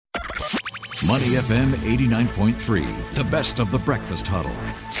Money FM 89.3, the best of the breakfast huddle.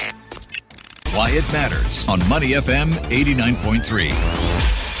 Why it matters on Money FM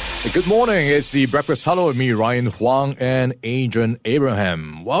 89.3. Good morning. It's the Breakfast Huddle with me, Ryan Huang, and Adrian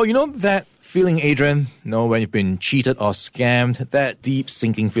Abraham. Well, you know that feeling, Adrian? When you've been cheated or scammed, that deep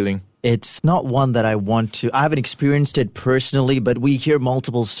sinking feeling? It's not one that I haven't experienced it personally, but we hear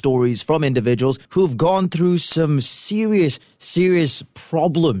multiple stories from individuals who've gone through some serious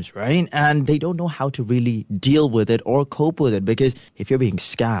problems, right? And they don't know how to really deal with it or cope with it, because if you're being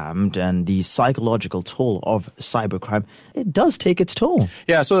scammed and the psychological toll of cybercrime, it does take its toll.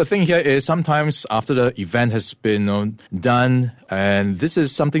 Yeah, so the thing here is sometimes after the event has been done, and this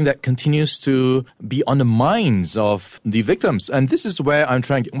is something that continues to be on the minds of the victims. And this is where I'm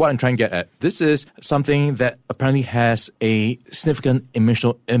trying to get at. This is something that apparently has a significant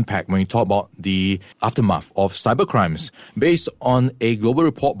emotional impact when you talk about the aftermath of cybercrimes. Based on a global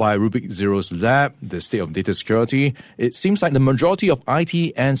report by Rubik Zero's lab, the state of data security, it seems like the majority of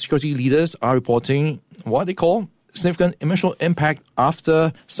IT and security leaders are reporting what they call significant emotional impact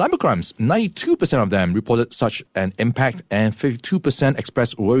after cybercrimes. 92% of them reported such an impact, and 52%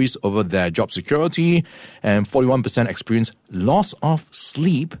 expressed worries over their job security, and 41% experienced loss of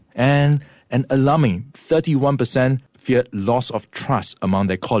sleep, and an alarming 31% feared loss of trust among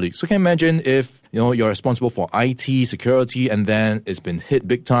their colleagues. So can you imagine if you're responsible for IT security and then it's been hit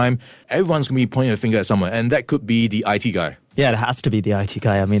big time? Everyone's going to be pointing a finger at someone, and that could be the IT guy. Yeah, it has to be the IT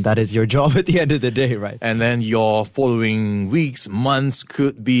guy. I mean, that is your job at the end of the day, right? And then your following weeks, months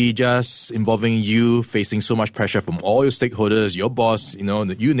could be just involving you facing so much pressure from all your stakeholders, your boss,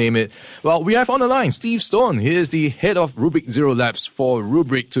 you name it. Well, we have on the line Steve Stone. He is the head of Rubik Zero Labs for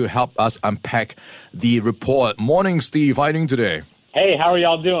Rubrik to help us unpack the report. Morning, Steve. How are you doing today? Hey, how are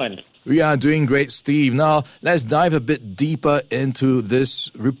y'all doing? We are doing great, Steve. Now, let's dive a bit deeper into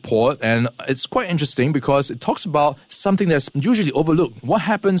this report. And it's quite interesting because it talks about something that's usually overlooked. What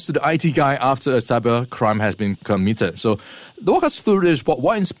happens to the IT guy after a cyber crime has been committed? So walk us through this report.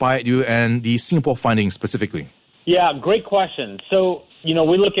 What inspired you and the Singapore findings specifically? Yeah, great question. So, we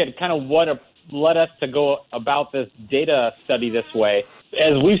look at kind of what led us to go about this data study this way.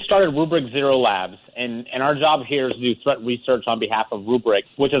 As we've started Rubrik Zero Labs, and our job here is to do threat research on behalf of Rubrik,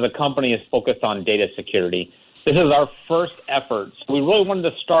 which as a company is focused on data security. This is our first effort. So we really wanted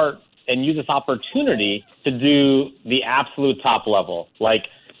to start and use this opportunity to do the absolute top level. Like,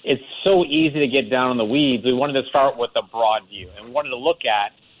 it's so easy to get down in the weeds. We wanted to start with a broad view, and we wanted to look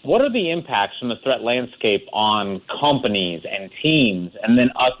at what are the impacts from the threat landscape on companies and teams, and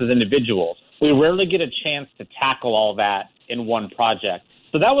then us as individuals. We rarely get a chance to tackle all that in one project.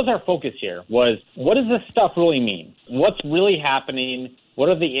 So that was our focus here, was what does this stuff really mean? What's really happening? What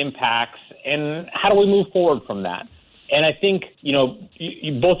are the impacts? And how do we move forward from that? And I think,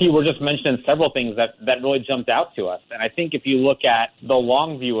 both of you were just mentioning several things that really jumped out to us. And I think if you look at the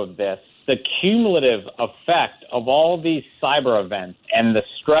long view of this, the cumulative effect of all these cyber events and the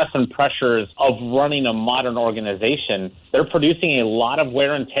stress and pressures of running a modern organization, they're producing a lot of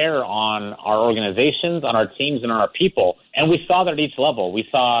wear and tear on our organizations, on our teams, and on our people. And we saw that at each level. We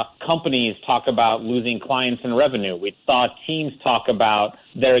saw companies talk about losing clients and revenue. We saw teams talk about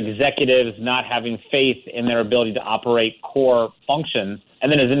their executives not having faith in their ability to operate core functions.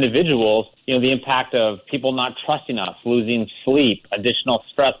 And then as individuals, the impact of people not trusting us, losing sleep, additional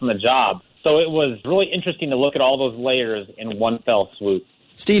stress on the job. So it was really interesting to look at all those layers in one fell swoop.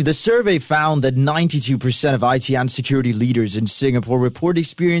 Steve, the survey found that 92% of IT and security leaders in Singapore report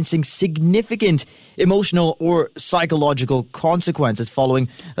experiencing significant emotional or psychological consequences following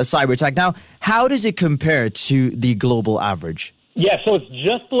a cyber attack. Now, how does it compare to the global average? Yeah, so it's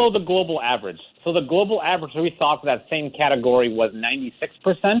just below the global average. So the global average we saw for that same category was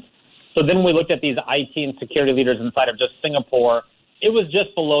 96%. So then we looked at these IT and security leaders inside of just Singapore. It was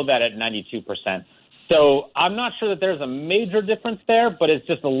just below that at 92%. So I'm not sure that there's a major difference there, but it's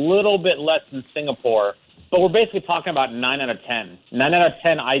just a little bit less than Singapore. But we're basically talking about 9 out of 10. 9 out of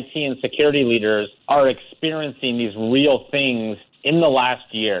 10 IT and security leaders are experiencing these real things in the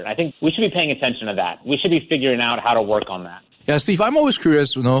last year. I think we should be paying attention to that. We should be figuring out how to work on that. Yeah, Steve, I'm always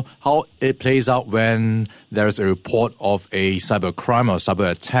curious, how it plays out when there's a report of a cyber crime or cyber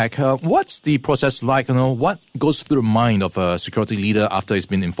attack. What's the process like? What goes through the mind of a security leader after he's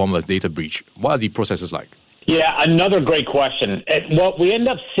been informed of a data breach? What are the processes like? Yeah, another great question. What we end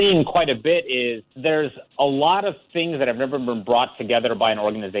up seeing quite a bit is there's a lot of things that have never been brought together by an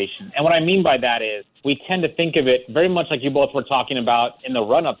organization. And what I mean by that is we tend to think of it very much like you both were talking about in the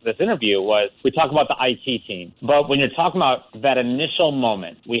run-up to this interview was we talk about the IT team. But when you're talking about that initial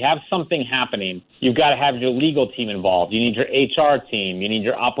moment, we have something happening, you've got to have your legal team involved. You need your HR team. You need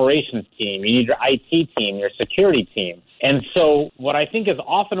your operations team. You need your IT team, your security team. And so what I think is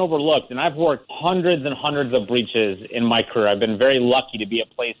often overlooked, and I've worked hundreds and hundreds of breaches in my career. I've been very lucky to be at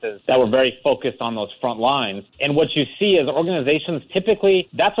places that were very focused on those front lines. And what you see is organizations, typically,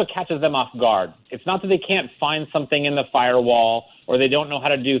 that's what catches them off guard. It's not that they can't find something in the firewall or they don't know how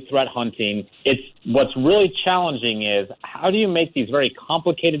to do threat hunting. It's what's really challenging is how do you make these very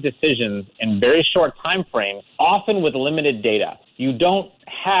complicated decisions in very short time frames, often with limited data. You don't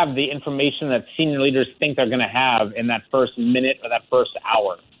have the information that senior leaders think they're going to have in that first minute or that first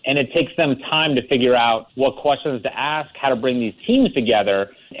hour. And it takes them time to figure out what questions to ask, how to bring these teams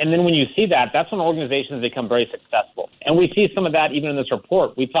together. And then when you see that, that's when organizations become very successful. And we see some of that even in this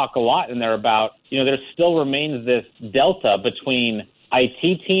report. We talk a lot in there about, there still remains this delta between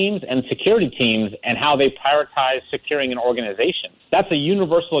IT teams and security teams and how they prioritize securing an organization. That's a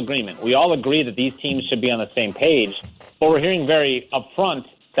universal agreement. We all agree that these teams should be on the same page, but we're hearing very upfront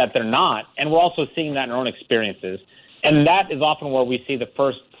that they're not, and we're also seeing that in our own experiences. And that is often where we see the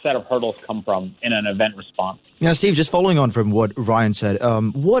first set of hurdles come from in an event response. Now, Steve, just following on from what Ryan said,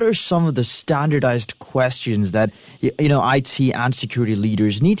 what are some of the standardized questions that IT and security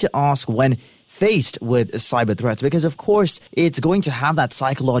leaders need to ask when faced with cyber threats? Because, of course, it's going to have that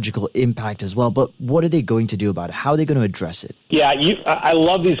psychological impact as well. But what are they going to do about it? How are they going to address it? Yeah, I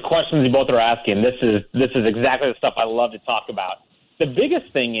love these questions you both are asking. This is exactly the stuff I love to talk about. The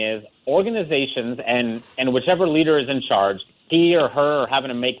biggest thing is organizations and whichever leader is in charge, he or her are having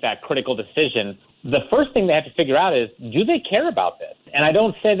to make that critical decision. The first thing they have to figure out is, do they care about this? And I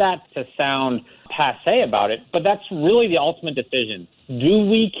don't say that to sound passé about it, but that's really the ultimate decision. Do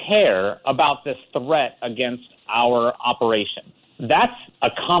we care about this threat against our operation? That's a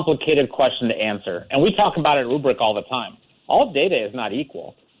complicated question to answer. And we talk about it at Rubrik all the time. All data is not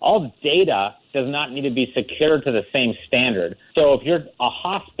equal. All data does not need to be secured to the same standard. So if you're a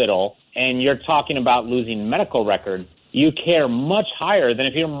hospital and you're talking about losing medical records, you care much higher than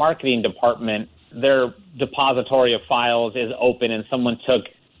if your marketing department, their depository of files is open and someone took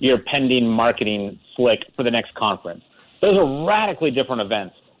your pending marketing slick for the next conference. Those are radically different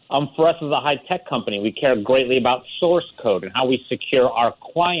events. For us as a high-tech company, we care greatly about source code and how we secure our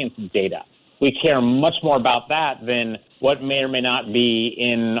clients' data. We care much more about that than what may or may not be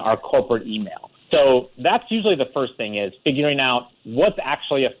in our corporate email. So that's usually the first thing is figuring out what's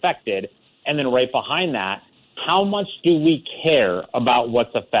actually affected, and then right behind that, how much do we care about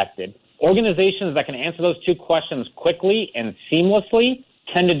what's affected? Organizations that can answer those two questions quickly and seamlessly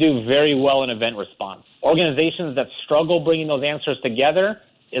tend to do very well in event response. Organizations that struggle bringing those answers together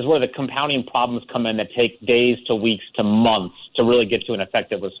is where the compounding problems come in that take days to weeks to months to really get to an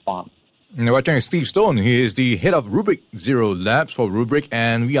effective response. Now, we're talking to Steve Stone. He is the head of Rubrik Zero Labs for Rubrik,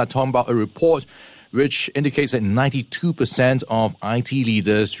 and we are talking about a report which indicates that 92% of IT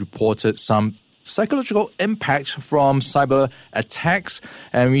leaders reported some psychological impact from cyber attacks,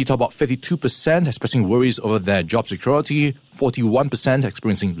 and we talk about 52% expressing worries over their job security, 41%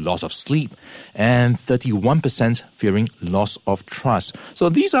 experiencing loss of sleep, and 31% fearing loss of trust. So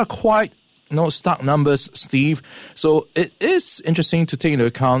these are quite stark numbers, Steve. So it is interesting to take into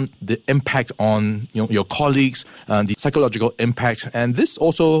account the impact on your colleagues, the psychological impact, and this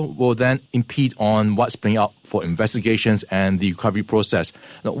also will then impede on what's playing out for investigations and the recovery process.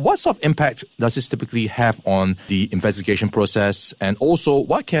 Now, what sort of impact does this typically have on the investigation process, and also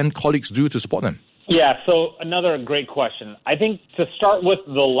what can colleagues do to support them? Yeah, so another great question. I think to start with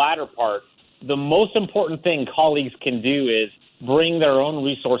the latter part, the most important thing colleagues can do is bring their own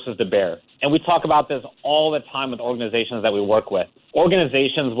resources to bear. And we talk about this all the time with organizations that we work with.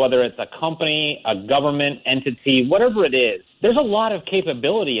 Organizations, whether it's a company, a government entity, whatever it is, there's a lot of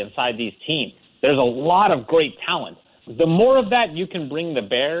capability inside these teams. There's a lot of great talent. The more of that you can bring to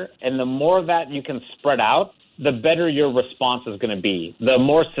bear and the more of that you can spread out, the better your response is going to be, the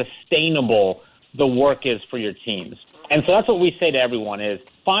more sustainable the work is for your teams. And so that's what we say to everyone is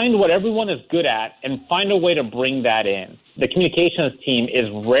find what everyone is good at and find a way to bring that in. The communications team is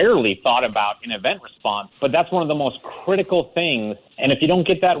rarely thought about in event response, but that's one of the most critical things. And if you don't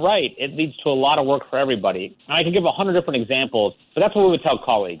get that right, it leads to a lot of work for everybody. And I can give 100 different examples, but that's what we would tell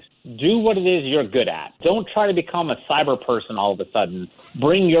colleagues. Do what it is you're good at. Don't try to become a cyber person all of a sudden.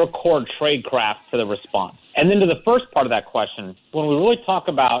 Bring your core trade craft to the response. And then to the first part of that question, when we really talk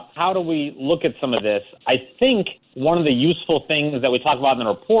about how do we look at some of this, I think one of the useful things that we talk about in the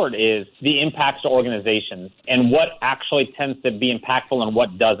report is the impacts to organizations and what actually tends to be impactful and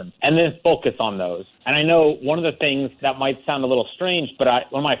what doesn't, and then focus on those. And I know one of the things that might sound a little strange, but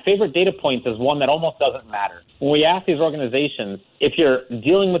one of my favorite data points is one that almost doesn't matter. When we ask these organizations, if you're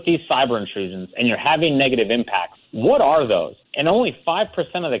dealing with these cyber intrusions and you're having negative impacts, what are those? And only 5%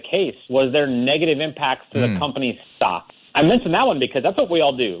 of the case was there negative impacts to the company's stock. I mentioned that one because that's what we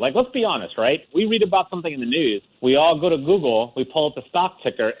all do. Like, let's be honest, right? We read about something in the news. We all go to Google, we pull up the stock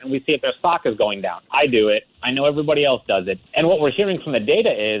ticker, and we see if their stock is going down. I do it. I know everybody else does it. And what we're hearing from the data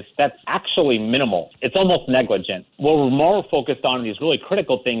is that's actually minimal. It's almost negligent. What we're more focused on these really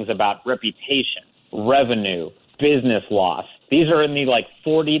critical things about reputation, revenue, business loss. These are in the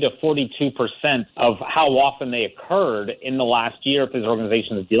 40 to 42% of how often they occurred in the last year if this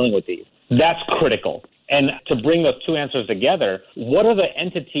organization is dealing with these. That's critical. And to bring those two answers together, what are the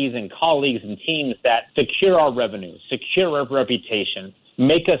entities and colleagues and teams that secure our revenue, secure our reputation,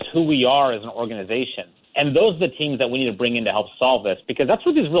 make us who we are as an organization? And those are the teams that we need to bring in to help solve this, because that's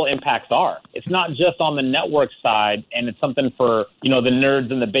what these real impacts are. It's not just on the network side, and it's something for, the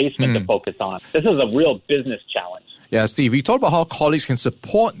nerds in the basement to focus on. This is a real business challenge. Yeah, Steve, we talked about how colleagues can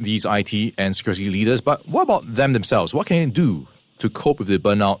support these IT and security leaders, but what about them themselves? What can they do to cope with the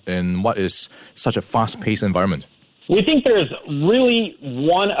burnout in what is such a fast-paced environment? We think there's really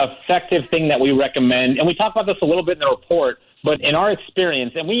one effective thing that we recommend, and we talk about this a little bit in the report, but in our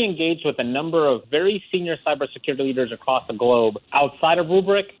experience, and we engage with a number of very senior cybersecurity leaders across the globe outside of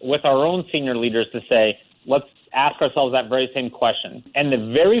Rubrik with our own senior leaders to say, let's ask ourselves that very same question. And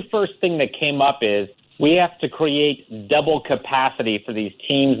the very first thing that came up is we have to create double capacity for these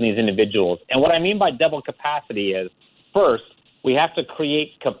teams and these individuals. And what I mean by double capacity is, first, we have to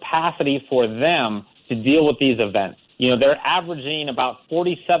create capacity for them to deal with these events. They're averaging about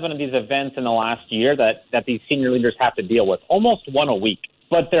 47 of these events in the last year that these senior leaders have to deal with, almost one a week.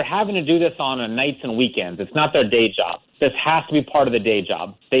 But they're having to do this on nights and weekends. It's not their day job. This has to be part of the day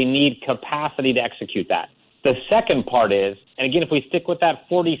job. They need capacity to execute that. The second part is, and again, if we stick with that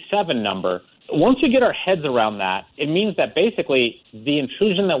 47 number, once we get our heads around that, it means that basically the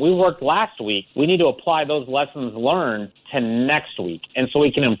intrusion that we worked last week, we need to apply those lessons learned to next week. And so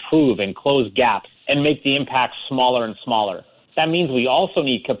we can improve and close gaps and make the impact smaller and smaller. That means we also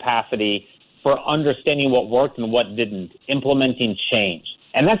need capacity for understanding what worked and what didn't, implementing change.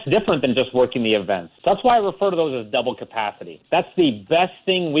 And that's different than just working the events. That's why I refer to those as double capacity. That's the best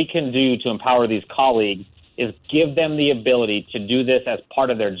thing we can do to empower these colleagues, is give them the ability to do this as part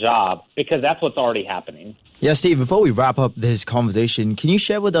of their job, because that's what's already happening. Yeah, Steve, before we wrap up this conversation, can you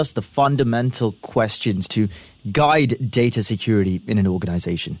share with us the fundamental questions to guide data security in an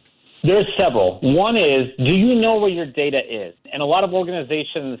organization? There's several. One is, do you know where your data is? And a lot of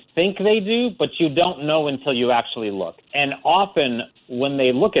organizations think they do, but you don't know until you actually look. And often when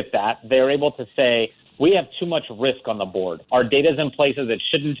they look at that, they're able to say, we have too much risk on the board. Our data's in places it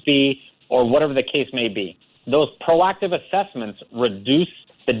shouldn't be, or whatever the case may be. Those proactive assessments reduce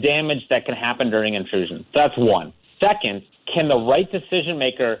the damage that can happen during intrusion. That's one. Second, can the right decision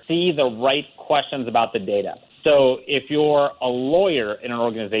maker see the right questions about the data? So if you're a lawyer in an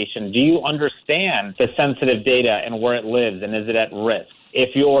organization, do you understand the sensitive data and where it lives, and is it at risk?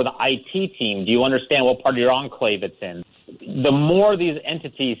 If you're the IT team, do you understand what part of your enclave it's in? The more these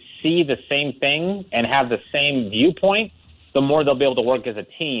entities see the same thing and have the same viewpoint, the more they'll be able to work as a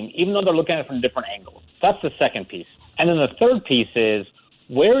team, even though they're looking at it from different angles. That's the second piece. And then the third piece is,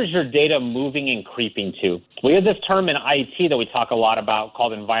 where is your data moving and creeping to? We have this term in IT that we talk a lot about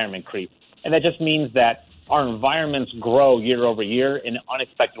called environment creep. And that just means that our environments grow year over year in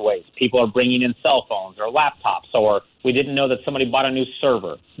unexpected ways. People are bringing in cell phones or laptops, or we didn't know that somebody bought a new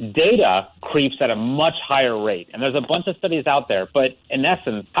server. Data creeps at a much higher rate. And there's a bunch of studies out there. But in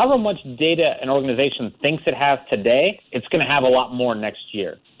essence, however much data an organization thinks it has today, it's going to have a lot more next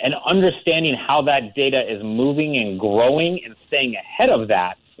year. And understanding how that data is moving and growing and staying ahead of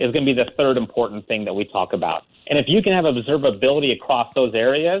that is going to be the third important thing that we talk about. And if you can have observability across those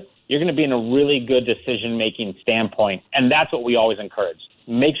areas, you're going to be in a really good decision-making standpoint. And that's what we always encourage.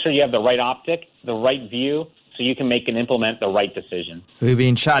 Make sure you have the right optic, the right view, so you can make and implement the right decision. We've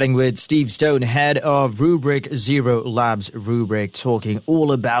been chatting with Steve Stone, head of Rubrik Zero Labs Rubrik, talking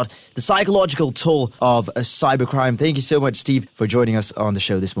all about the psychological toll of cybercrime. Thank you so much, Steve, for joining us on the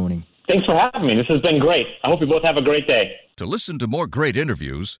show this morning. Thanks for having me. This has been great. I hope you both have a great day. To listen to more great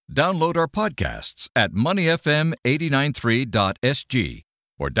interviews, download our podcasts at moneyfm893.sg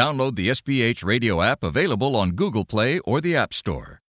or download the SPH radio app available on Google Play or the App Store.